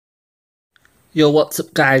Yo, what's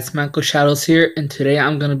up, guys? Michael Shadows here, and today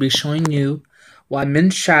I'm going to be showing you why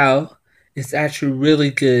Mienshao is actually really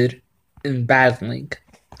good in battling.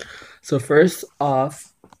 So, first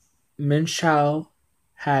off, Mienshao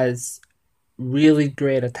has really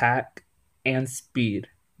great attack and speed.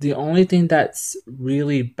 The only thing that's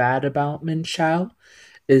really bad about Mienshao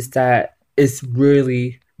is that it's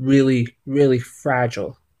really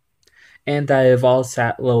fragile, and that evolves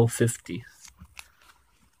at level 50.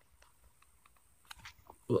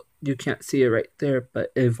 You can't see it right there,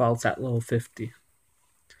 but it evolves at level 50.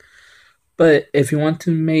 But if you want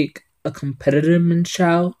to make a competitive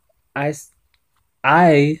Mienshao, I,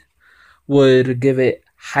 I would give it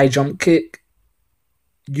high jump kick,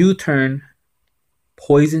 U-turn,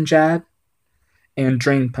 poison jab, and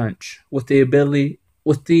drain punch with the ability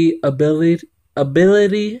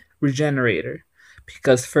regenerator.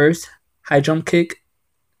 Because first, high jump kick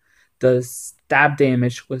does stab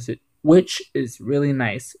damage with it, which is really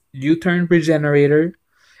nice. U-turn regenerator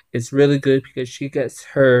is really good because she gets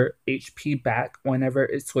her HP back whenever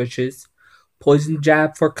it switches. Poison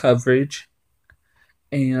jab for coverage,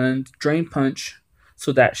 and drain punch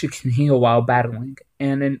so that she can heal while battling.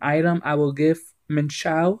 And an item I will give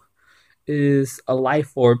Mienshao is a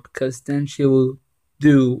life orb because then she will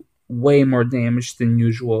do way more damage than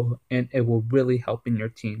usual and it will really help in your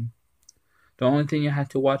team. The only thing you have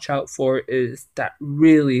to watch out for is that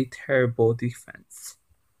really terrible defense.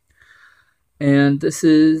 And this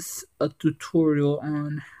is a tutorial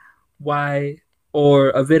on why, or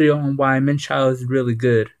a video on why Mienshao is really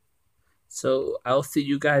good. So I'll see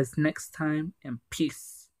you guys next time, and peace.